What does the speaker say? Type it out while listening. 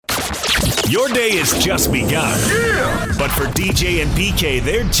Your day has just begun. Yeah! But for DJ and PK,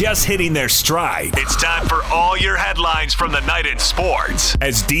 they're just hitting their stride. It's time for all your headlines from the night in sports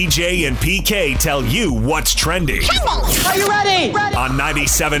as DJ and PK tell you what's trending. Are you ready? On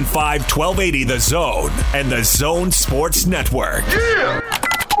 97.5 1280 The Zone and The Zone Sports Network. Yeah!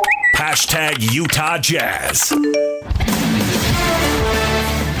 Hashtag Utah Jazz.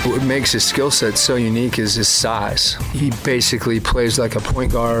 What makes his skill set so unique is his size. He basically plays like a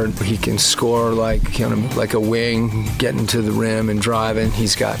point guard. He can score like like a wing, getting to the rim and driving.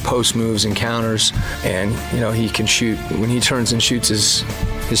 He's got post moves and counters, and he can shoot. When he turns and shoots his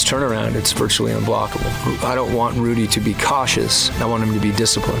turnaround, it's virtually unblockable. I don't want Rudy to be cautious. I want him to be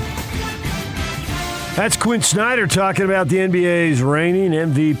disciplined. That's Quinn Snyder talking about the NBA's reigning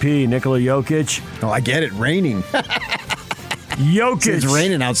MVP, Nikola Jokic. Oh, I get it, raining. Jokic. It's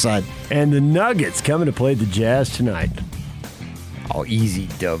raining outside. And the Nuggets coming to play the Jazz tonight. Oh, easy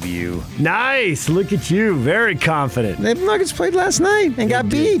W. Nice. Look at you. Very confident. The Nuggets played last night and got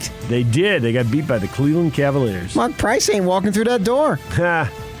beat. They did. They got beat by the Cleveland Cavaliers. Mark Price ain't walking through that door. They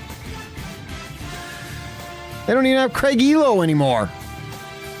don't even have Craig Elo anymore.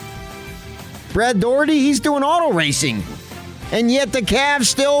 Brad Daugherty, he's doing auto racing. And yet the Cavs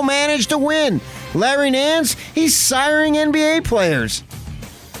still managed to win. Larry Nance, he's siring NBA players.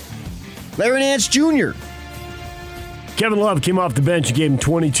 Larry Nance Jr. Kevin Love came off the bench and gave him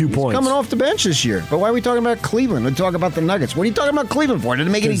 22 points. Coming off the bench this year. But why are we talking about Cleveland? We talk about the Nuggets. What are you talking about Cleveland for? It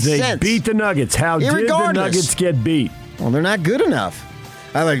didn't make any sense. They beat the Nuggets. How did the Nuggets get beat? Well, they're not good enough.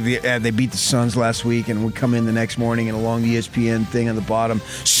 I like they beat the Suns last week, and we come in the next morning and along the ESPN thing on the bottom,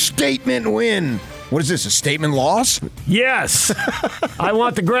 statement win. What is this, a statement loss? Yes. I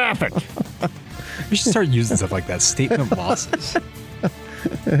want the graphic. We should start using stuff like that, statement losses.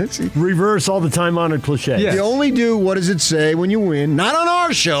 Reverse all the time-honored cliches. Yes. You only do what does it say when you win. Not on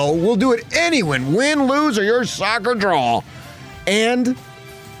our show. We'll do it anyway. Win, lose, or your soccer draw. And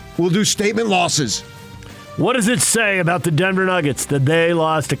we'll do statement losses. What does it say about the Denver Nuggets that they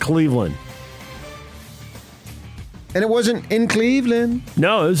lost to Cleveland? And it wasn't in Cleveland.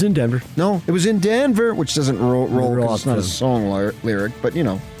 No, it was in Denver. No, it was in Denver, which doesn't roll because it's not a song lyric, but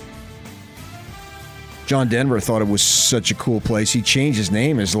John Denver thought it was such a cool place. He changed his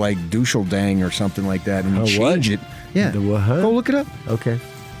name as like Dusseldang or something like that, and he changed it. Yeah, go look it up. Okay,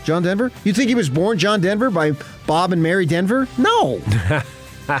 John Denver. You think he was born John Denver by Bob and Mary Denver? No.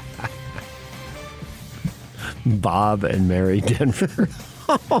 Bob and Mary Denver.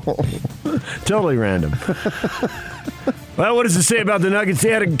 Oh. Totally random. Well, what does it say about the Nuggets? They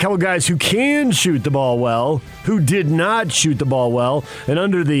had a couple guys who can shoot the ball well, who did not shoot the ball well, and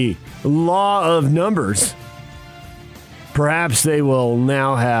under the law of numbers, perhaps they will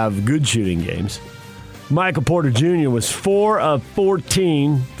now have good shooting games. Michael Porter Jr. was 4 of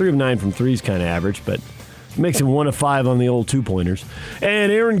 14, 3 of 9 from threes, kind of average, but makes him 1 of 5 on the old two-pointers.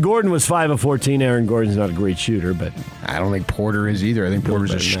 And Aaron Gordon was 5 of 14. Aaron Gordon's not a great shooter, but I don't think Porter is either. I think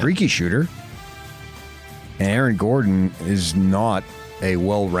Porter's a streaky shooter. And Aaron Gordon is not a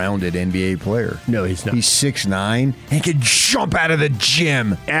well-rounded NBA player. No, he's not. He's 6'9" and can jump out of the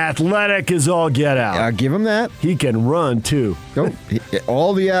gym. Athletic is all get out. I'll give him that. He can run, too.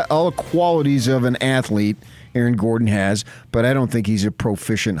 All the qualities of an athlete Aaron Gordon has, but I don't think he's a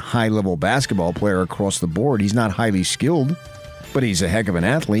proficient high-level basketball player across the board. He's not highly skilled, but he's a heck of an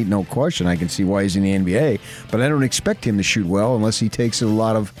athlete, no question. I can see why he's in the NBA, but I don't expect him to shoot well unless he takes a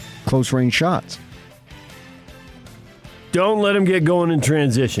lot of close-range shots. Don't let him get going in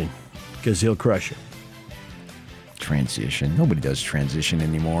transition, because he'll crush you. Transition? Nobody does transition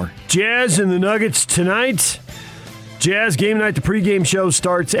anymore. Jazz and the Nuggets tonight. Jazz game night, the pregame show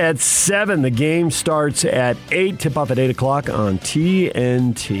starts at 7. The game starts at 8. Tip-off at 8 o'clock on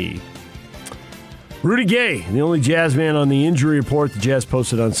TNT. Rudy Gay, the only Jazz man on the injury report the Jazz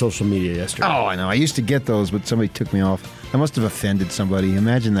posted on social media yesterday. Oh, I know. I used to get those, but somebody took me off. I must have offended somebody.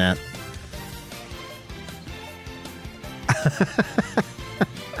 Imagine that.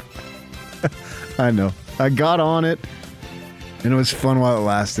 I know. I got on it, and it was fun while it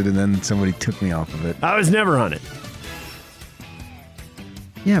lasted, and then somebody took me off of it. I was never on it.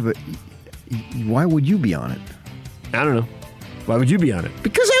 Yeah, but why would you be on it? I don't know. Why would you be on it?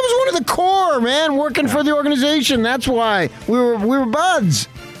 Because I was one of the core, man, working for the organization. That's why. We were buds.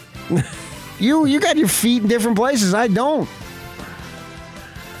 You got your feet in different places. I don't.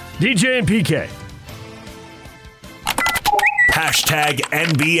 DJ and PK. Hashtag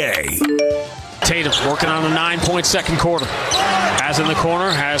NBA. Tatum's working on a 9-point second quarter. Has in the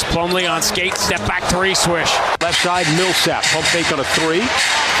corner, has Plumlee on skate, step back three, swish. Left side, Millsap, pump fake on a 3.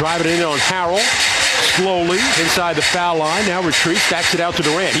 Driving it in on Harrell. Slowly inside the foul line. Now retreats, backs it out to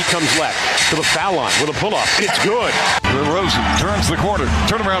Durant. He comes left. to the foul line with a pull-up. It's good. DeRozan turns the corner.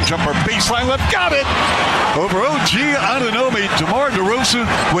 Turnaround jumper. Baseline left. Got it. Over OG Anunoby. DeMar DeRozan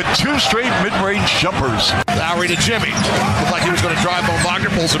with 2 straight mid-range jumpers. Lowry to Jimmy. Looked like he was going to drive Von Wagner.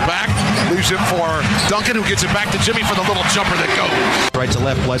 Pulls it back. Leaves it for Duncan, who gets it back to Jimmy for the little jumper that goes. Right to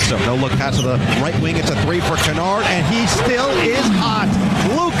left, Bledsoe. No look pass to the right wing. It's a 3 for Kennard, and he still is hot.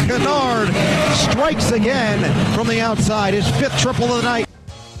 Luke Kennard strikes again from the outside. His 5th triple of the night.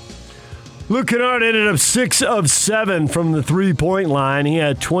 Luke Kennard ended up 6 of 7 from the three-point line. He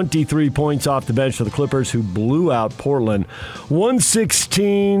had 23 points off the bench for the Clippers, who blew out Portland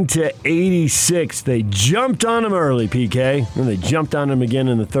 116-86. They jumped on him early, PK, and they jumped on him again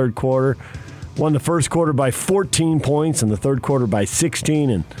in the third quarter. Won the first quarter by 14 points and the third quarter by 16,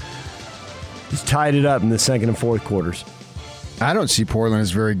 and just tied it up in the second and fourth quarters. I don't see Portland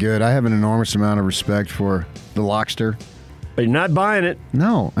as very good. I have an enormous amount of respect for the Lockster. But you're not buying it.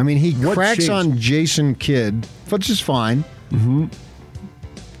 No. I mean, he cracks changed? on Jason Kidd, which is fine. Mm-hmm.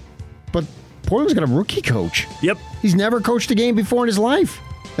 But Portland's got a rookie coach. Yep. He's never coached a game before in his life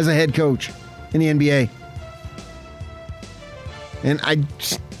as a head coach in the NBA. And I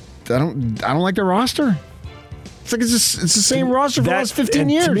don't like the roster. It's like it's the same roster for the last 15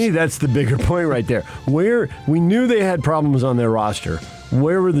 years. To me, that's the bigger point right there. Where we knew they had problems on their roster.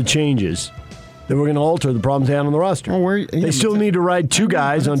 Where were the changes that were going to alter the problems they had on the roster? They still need to ride 2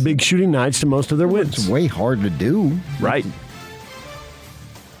 guys on big shooting nights to most of their wins. It's way hard to do. Right.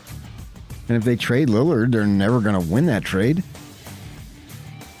 And if they trade Lillard, they're never going to win that trade.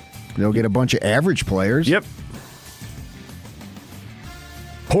 They'll get a bunch of average players. Yep.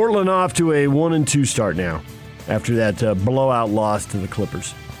 Portland off to a 1-2 start now after that blowout loss to the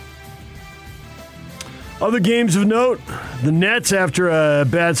Clippers. Other games of note, the Nets, after a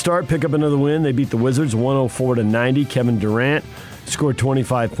bad start, pick up another win. They beat the Wizards 104-90. Kevin Durant scored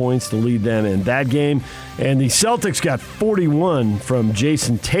 25 points to lead them in that game. And the Celtics got 41 from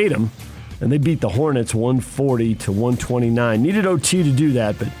Jason Tatum, and they beat the Hornets 140-129. Needed OT to do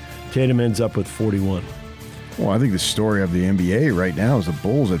that, but Tatum ends up with 41. Well, I think the story of the NBA right now is the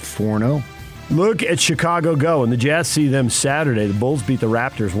Bulls at 4-0. Look at Chicago go, and the Jazz see them Saturday. The Bulls beat the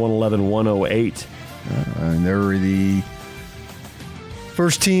Raptors 111-108. And they were the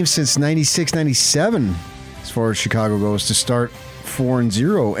first team since 96-97, as far as Chicago goes, to start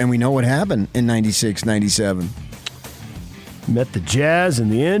 4-0. And we know what happened in 96-97. Met the Jazz in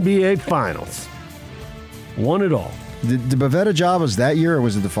the NBA Finals. Won it all. The Bavetta job was that year, or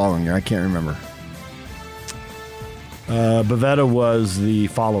was it the following year? I can't remember. Bavetta was the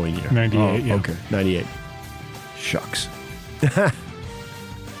following year. 98, yeah. Okay, 98. Shucks.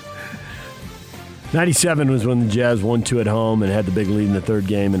 97 was when the Jazz won 2 at home and had the big lead in the third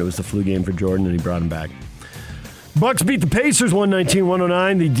game, and it was the flu game for Jordan, and he brought him back. Bucks beat the Pacers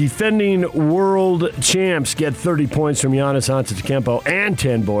 119-109. The defending world champs get 30 points from Giannis Antetokounmpo and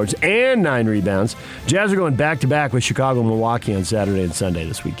 10 boards and 9 rebounds. Jazz are going back-to-back with Chicago and Milwaukee on Saturday and Sunday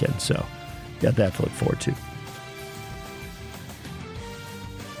this weekend, so got that to look forward to.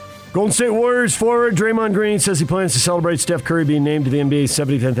 Golden State Warriors forward Draymond Green says he plans to celebrate Steph Curry being named to the NBA's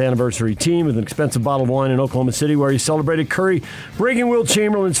 75th anniversary team with an expensive bottle of wine in Oklahoma City, where he celebrated Curry breaking Wilt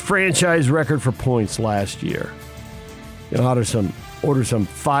Chamberlain's franchise record for points last year. You'll order some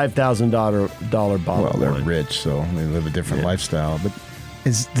 $5,000 bottle of wine. Well, they're rich, so they live a different lifestyle. But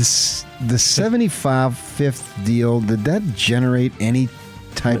is this the 75th deal? Did that generate any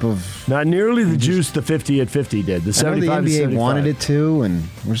type of... Not nearly the juice the 50 at 50 did. The 75 I know the NBA 75. wanted it to, and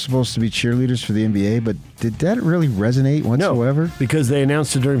we're supposed to be cheerleaders for the NBA, but did that really resonate whatsoever? No, because they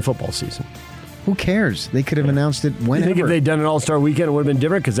announced it during football season. Who cares? They could have announced it whenever. You think if they'd done an All-Star weekend, it would have been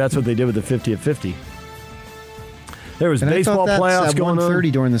different? Because that's what they did with the 50 at 50. There was baseball playoffs going on.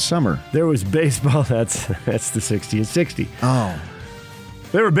 1:30 during the summer. There was baseball. That's the 60 at 60. Oh.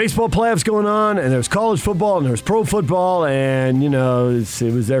 There were baseball playoffs going on, and there was college football, and there was pro football, and, it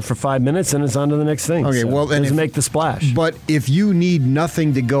was there for 5 minutes, and it's on to the next thing. Okay, so well, it doesn't make the splash. But if you need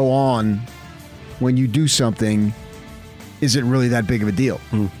nothing to go on when you do something, is it really that big of a deal?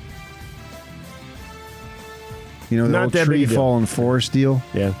 The Not old that tree big a deal. fall in the forest deal?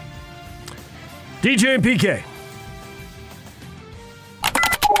 Yeah. DJ and PK.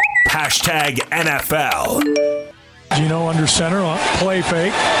 #NFL. Gino under center on play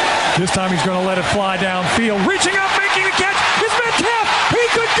fake. This time he's going to let it fly downfield. Reaching up, making a catch. It's Metcalf. He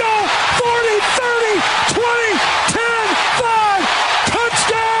could go 40, 30, 20, 10, 5.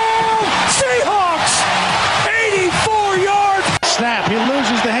 Touchdown, Seahawks. 84 yards. Snap. He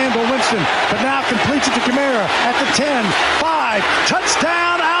loses the handle, Winston, but now completes it to Kamara at the 10, 5.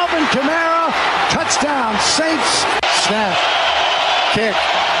 Touchdown, Alvin Kamara. Touchdown, Saints. Snap. Kick.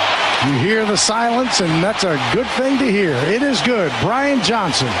 You hear the silence, and that's a good thing to hear. It is good. Brian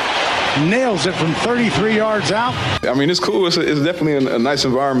Johnson nails it from 33 yards out. I mean, it's cool. It's definitely a nice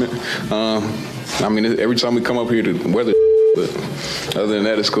environment. I mean, every time we come up here, the weather, but other than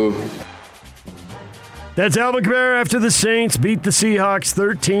that, it's cool. That's Alvin Kamara after the Saints beat the Seahawks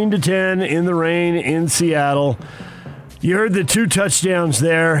 13-10 in the rain in Seattle. You heard the 2 touchdowns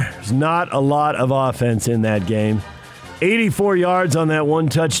there. There's not a lot of offense in that game. 84 yards on that 1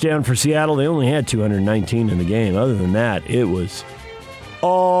 touchdown for Seattle. They only had 219 in the game. Other than that, it was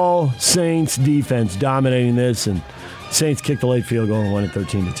all Saints defense dominating this, and Saints kicked the late field goal and won it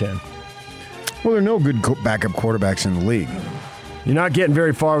 13-10. Well, there are no good backup quarterbacks in the league. You're not getting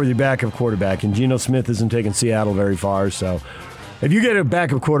very far with your backup quarterback, and Geno Smith isn't taking Seattle very far. So, if you get a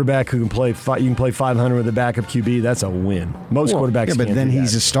backup quarterback who can play, you can play 500 with a backup QB. That's a win. Most quarterbacks, yeah, but can't then do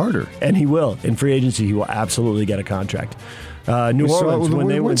he's that. a starter, and he will in free agency. He will absolutely get a contract. New Orleans when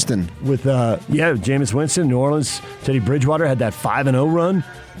they Winston with Jameis Winston. New Orleans, Teddy Bridgewater had that 5-0 run,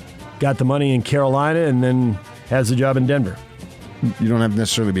 got the money in Carolina, and then has the job in Denver. You don't have to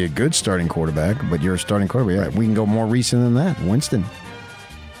necessarily be a good starting quarterback, but you're a starting quarterback. Yeah, we can go more recent than that. Winston.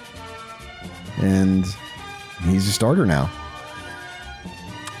 And he's a starter now.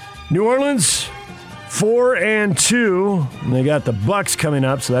 New Orleans, 4-2. And they got the Bucs coming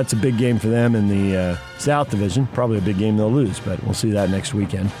up, so that's a big game for them in the South Division. Probably a big game they'll lose, but we'll see that next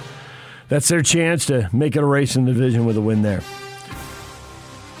weekend. That's their chance to make it a race in the division with a win there.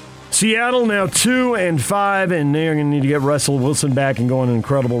 Seattle now 2-5, and they're going to need to get Russell Wilson back and go on an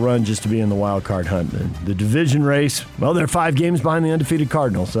incredible run just to be in the wild card hunt. And the division race, well, they're 5 games behind the undefeated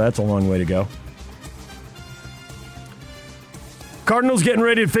Cardinals, so that's a long way to go. Cardinals getting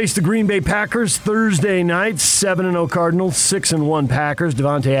ready to face the Green Bay Packers Thursday night. 7-0 Cardinals, 6-1 Packers.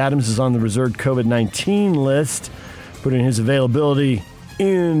 Devontae Adams is on the reserved COVID-19 list, putting his availability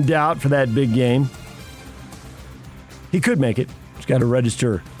in doubt for that big game. He could make it. He's got to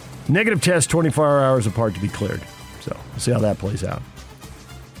register negative test 24 hours apart to be cleared. So we'll see how that plays out.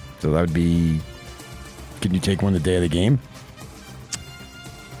 So that would be, can you take one the day of the game?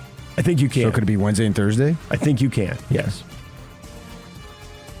 I think you can. So could it be Wednesday and Thursday? I think you can, yes.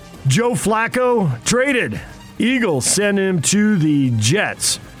 Joe Flacco traded. Eagles send him to the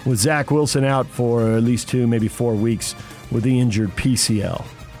Jets with Zach Wilson out for at least 2, maybe 4 weeks with the injured PCL.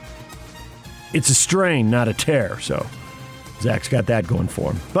 It's a strain, not a tear, so Zach's got that going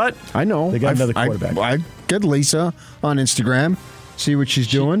for him. But I know they got another quarterback. I get Lisa on Instagram, see what she's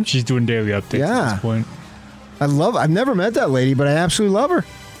doing. She's doing daily updates at this point. I've never met that lady, but I absolutely love her.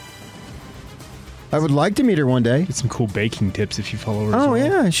 I would like to meet her one day. Get some cool baking tips if you follow her. Oh,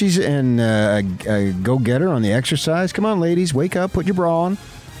 yeah. She's a go-getter on the exercise. Come on, ladies. Wake up. Put your bra on.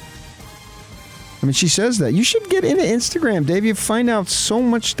 I mean, she says that. You should get into Instagram, Dave. You find out so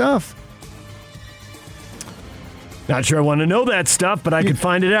much stuff. Not sure I want to know that stuff, but I could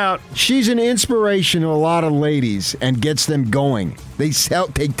find it out. She's an inspiration to a lot of ladies and gets them going. They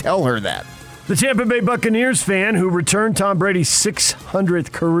tell her that. The Tampa Bay Buccaneers fan who returned Tom Brady's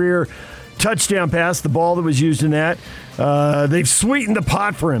 600th career touchdown pass, the ball that was used in that. They've sweetened the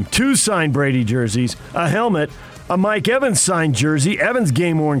pot for him. 2 signed Brady jerseys, a helmet, a Mike Evans signed jersey, Evans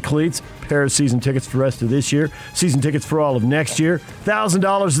game-worn cleats, pair of season tickets for the rest of this year, season tickets for all of next year,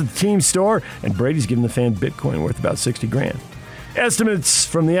 $1,000 at the team store, and Brady's giving the fan Bitcoin worth about $60,000. Estimates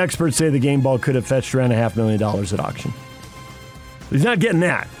from the experts say the game ball could have fetched around $500,000 at auction. He's not getting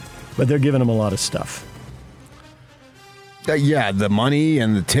that, but they're giving him a lot of stuff. Yeah, the money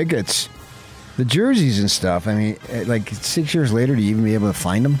and the tickets. The jerseys and stuff. I mean, like 6 years later, do you even be able to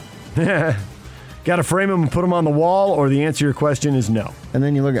find them? Got to frame them and put them on the wall, or the answer to your question is no. And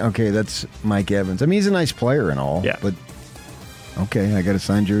then you look at, okay, that's Mike Evans. I mean, he's a nice player and all. Yeah. But, okay, I got a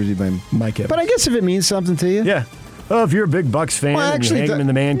signed jersey by Mike Evans. But I guess if it means something to you. Yeah. Well, if you're a big Bucs fan and you hang him in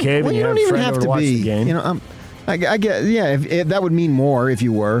the man cave and you have a friend over to watch the game. You know, I get, yeah, if that would mean more if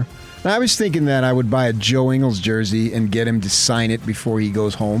you were. And I was thinking that I would buy a Joe Ingles jersey and get him to sign it before he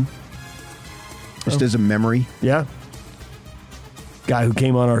goes home. Just as a memory. Yeah. Guy who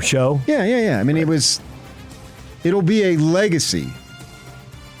came on our show. Yeah. I mean, it'll be a legacy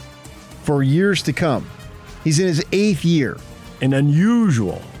for years to come. He's in his 8th year. An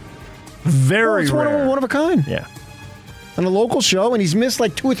unusual, very rare. It's one of a kind. Yeah. On a local show, and he's missed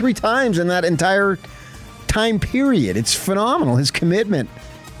like 2 or 3 times in that entire time period. It's phenomenal, his commitment.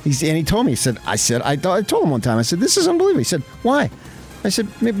 He told me, I told him one time, I said, this is unbelievable. He said, why? I said,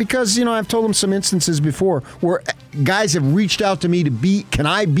 because, I've told him some instances before where guys have reached out to me can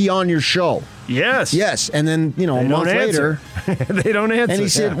I be on your show? Yes. Yes. And then, a month later. They don't answer. And he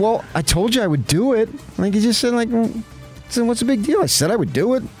said, well, I told you I would do it. Like, he just said, So what's the big deal? I said I would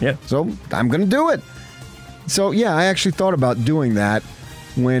do it. Yeah. So I'm going to do it. So, yeah, I actually thought about doing that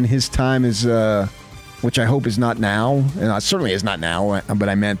when his time is, which I hope is not now. And it certainly is not now, but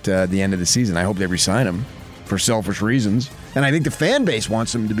I meant the end of the season. I hope they re-sign him for selfish reasons. And I think the fan base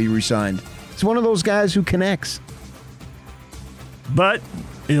wants him to be re-signed. He's one of those guys who connects. But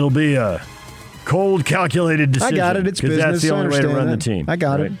it'll be a cold, calculated decision. I got it. It's business. That's the only way to run the team. I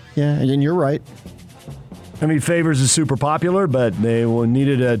got it. Yeah, and you're right. I mean, Favors is super popular, but they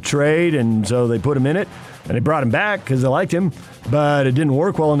needed a trade, and so they put him in it. And they brought him back because they liked him, but it didn't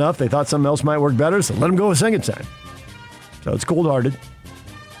work well enough. They thought something else might work better, so let him go a second time. So it's cold-hearted.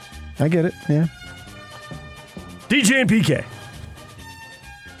 I get it, yeah. DJ and PK.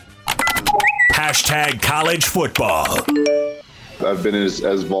 Hashtag college football. I've been as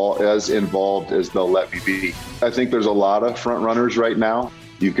involved as they'll let me be. I think there's a lot of front runners right now.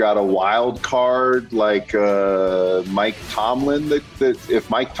 You've got a wild card like Mike Tomlin. That if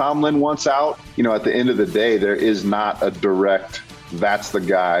Mike Tomlin wants out, at the end of the day, there is not a direct, that's the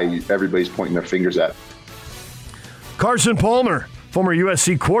guy everybody's pointing their fingers at. Carson Palmer, former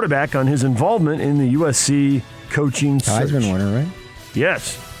USC quarterback, on his involvement in the USC coaching search. Heisman winner, right?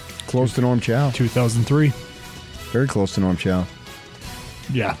 Yes. Close to Norm Chow. 2003. Very close to Norm Chow.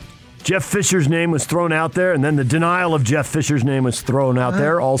 Yeah. Jeff Fisher's name was thrown out there, and then the denial of Jeff Fisher's name was thrown out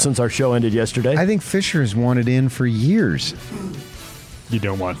there, all since our show ended yesterday. I think Fisher's wanted in for years. You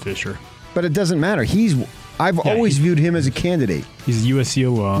don't want Fisher. But it doesn't matter. I've always viewed him as a candidate. He's a USC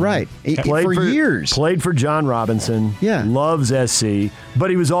alum. Right. For years. Played for John Robinson. Yeah. Loves SC, but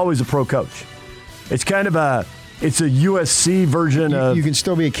he was always a pro coach. It's kind of it's a USC version of... You can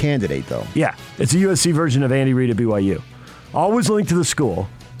still be a candidate, though. Yeah. It's a USC version of Andy Reid at BYU. Always linked to the school.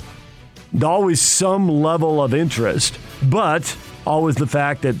 Always some level of interest, but always the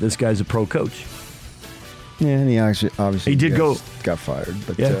fact that this guy's a pro coach. Yeah, and he obviously got fired.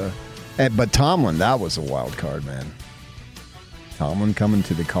 But but Tomlin, that was a wild card, man. Tomlin coming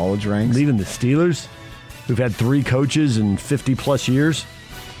to the college ranks. Leaving the Steelers, who've had 3 coaches in 50-plus years.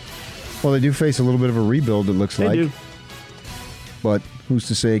 Well, they do face a little bit of a rebuild, it looks like. They do. But who's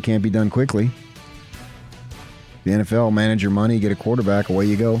to say it can't be done quickly? The NFL, manage your money, get a quarterback, away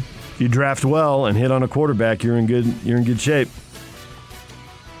you go. If you draft well and hit on a quarterback, you're in good shape.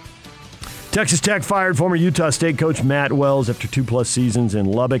 Texas Tech fired former Utah State coach Matt Wells after 2+ seasons in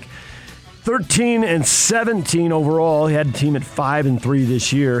Lubbock. 13-17 overall. He had a team at 5-3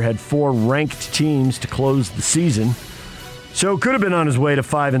 this year. Had 4 ranked teams to close the season. So could have been on his way to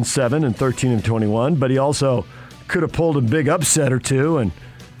 5-7 and 13-21, but he also could have pulled a big upset or two and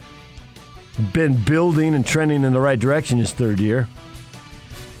been building and trending in the right direction his third year.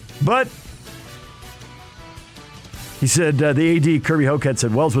 But he said the AD, Kirby Hocutt,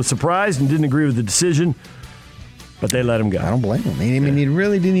 said Wells was surprised and didn't agree with the decision, but they let him go. I don't blame him. I mean, he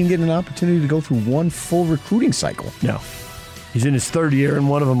really didn't even get an opportunity to go through one full recruiting cycle. No. He's in his third year, and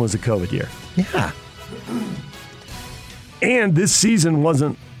one of them was a COVID year. Yeah. And this season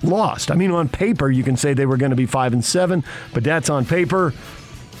wasn't lost. I mean, on paper, you can say they were going to be 5-7, but that's on paper.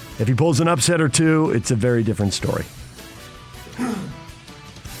 If he pulls an upset or two, it's a very different story.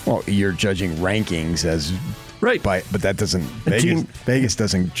 Well, you're judging rankings as right, but that doesn't Vegas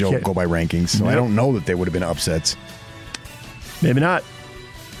doesn't go by rankings, so I don't know that they would have been upsets. Maybe not.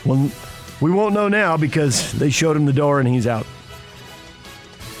 Well, we won't know now because they showed him the door and he's out.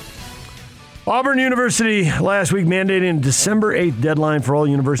 Auburn University last week mandating a December 8th deadline for all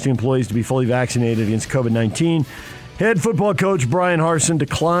university employees to be fully vaccinated against COVID-19. Head football coach Brian Harsin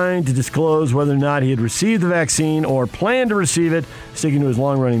declined to disclose whether or not he had received the vaccine or planned to receive it, sticking to his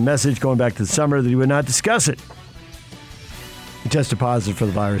long-running message going back to the summer that he would not discuss it. He tested positive for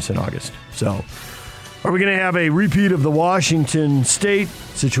the virus in August. So, are we going to have a repeat of the Washington State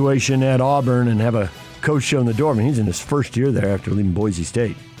situation at Auburn and have a coach showing the door? I mean, he's in his first year there after leaving Boise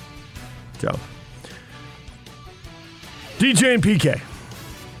State. So, DJ and PK.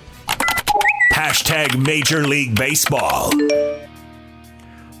 Hashtag Major League Baseball.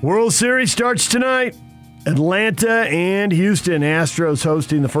 World Series starts tonight. Atlanta and Houston Astros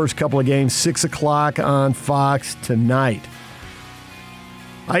hosting the first couple of games, 6 o'clock on Fox tonight.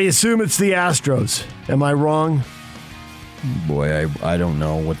 I assume it's the Astros. Am I wrong? Boy, I don't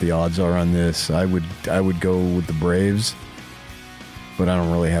know what the odds are on this. I would go with the Braves, but I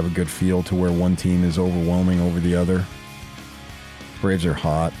don't really have a good feel to where one team is overwhelming over the other. Braves are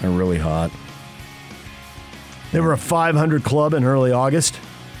hot. They're really hot. They were a 500 club in early August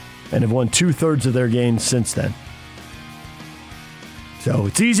and have won 2/3 of their games since then. So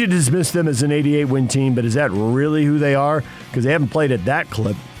it's easy to dismiss them as an 88-win team, but is that really who they are? Because they haven't played at that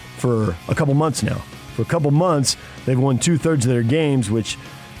clip for a couple months now. For a couple months, they've won 2/3 of their games, which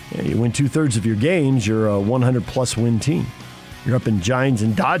you win 2/3 of your games, you're a 100-plus win team. You're up in Giants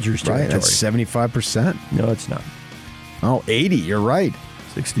and Dodgers territory. Right, that's 75%. No, it's not. Oh, 80, you're right.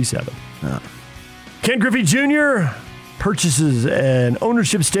 67. Ken Griffey Jr. purchases an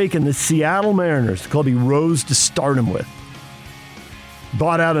ownership stake in the Seattle Mariners, the club he rose to stardom with.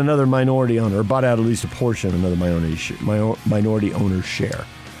 Bought out another minority owner, or bought out at least a portion of another minority owner's share.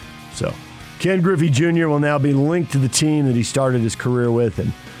 So, Ken Griffey Jr. will now be linked to the team that he started his career with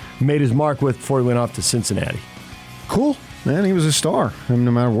and made his mark with before he went off to Cincinnati. Cool. Man, he was a star. I mean,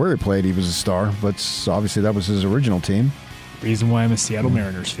 no matter where he played, he was a star. But obviously, that was his original team. Reason why I'm a Seattle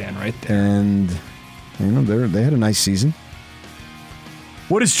Mariners fan right there. And, they had a nice season.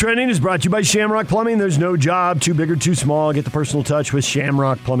 What is Trending is brought to you by Shamrock Plumbing. There's no job too big or too small. Get the personal touch with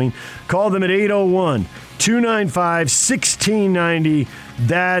Shamrock Plumbing. Call them at 801-295-1690.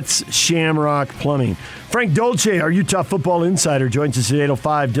 That's Shamrock Plumbing. Frank Dolce, our Utah football insider, joins us at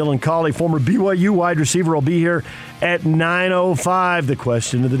 8:05. Dylan Colley, former BYU wide receiver, will be here at 9:05. The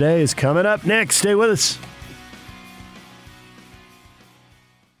question of the day is coming up next. Stay with us.